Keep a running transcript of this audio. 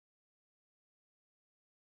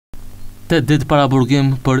8 ditë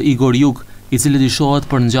paraburgim për Igor, i cili dyshohet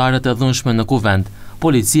për ngjarjet e dhunshme në kuvent.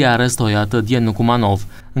 Policia arrestoi atë dje në Kumanov.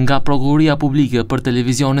 Nga prokuroria publike për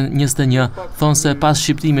televizionin 21 thonë se pas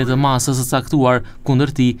shqiptimit të masës së caktuar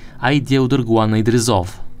kundër tij, ai dje u dërgua në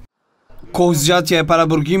Idrizov. Kohëzgjatja e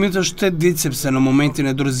paraburgimit është 8 ditë sepse në momentin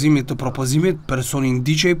e dorëzimit të propozimit, personi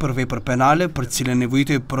ndiqej për vepër penale për cilën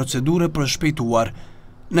nevojitej procedurë për shpejtuar.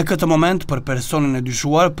 Në këtë moment, për personin e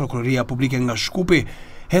dyshuar, prokuroria publike nga Shkupi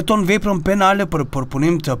heton veprën penale për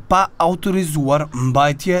përpunim të paautorizuar,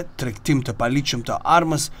 mbajtje, tregtim të paligjshëm të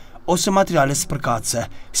armës ose materiale spërkatëse,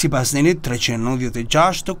 sipas nenit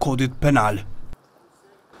 396 të Kodit Penal.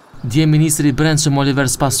 Dje ministri i Brendshëm Oliver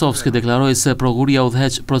Spasovski deklaroi se prokuroria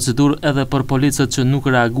udhëheq procedurë edhe për policët që nuk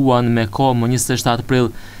reaguan me kohë më 27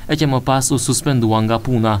 prill e që më pas u suspenduan nga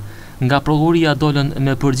puna. Nga prokuroria dolën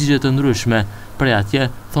me përgjigje të ndryshme. Prej atje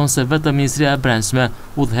thonë se vetëm Ministria e Brendshme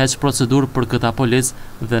udhëheq procedurë për këta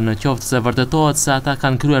policë dhe në qoftë se vërtetohet se ata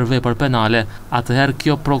kanë kryer vepër penale, atëherë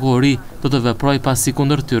kjo prokurori do të veprojë pasi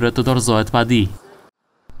kundër tyre të dorëzohet padi.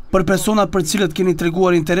 Për personat për cilët keni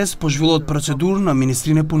treguar interes, po zhvillohet procedurë në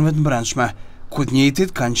Ministrinë e Punëve të Brendshme. Ku të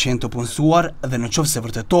njëjtit kanë qenë të punësuar dhe në qoftë se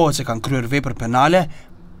vërtetohet se kanë kryer vepër penale,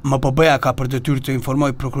 MPB-ja ka për detyrë të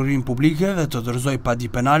informojë prokurorinë publike dhe të dorëzojë padi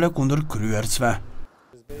penale kundër kryerësve.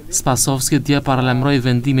 Spasovski dje paralajmëroi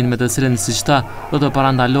vendimin me të cilin siç tha do të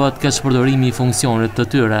parandalohet keqpërdorimi i funksionit të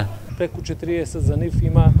tyre.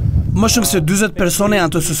 Më shumë se 40 persone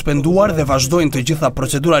janë të suspenduar dhe vazhdojnë të gjitha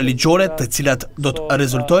procedura ligjore, të cilat do të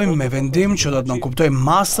rezultojnë me vendim që do të nënkuptojë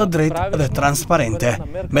masë të drejtë dhe transparente.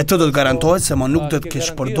 Me të do të garantohet se më nuk do të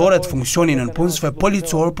keqpërdoret funksioni nënpunësve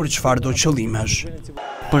policor për çfarë do qëllimesh.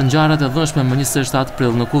 Për ngjarjet e dhunshme më 27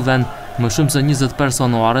 prill në kuvent, më shumë se 20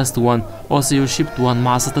 persona u arrestuan ose ju shqiptuan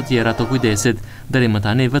masat të tjera të kujdesit. Deri më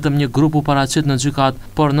tani vetëm një grup u paraqit në gjykat,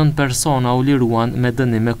 por 9 persona u liruan me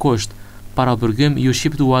dënim me kusht. Paraburgim ju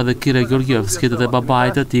shqiptua dhe Kire Gjorgjevskit dhe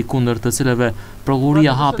babait të tij kundër të cilëve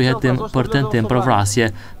prokuroria hapi hetim për tentim për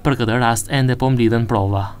vrasje. Për këtë rast ende po mblidhen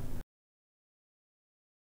prova.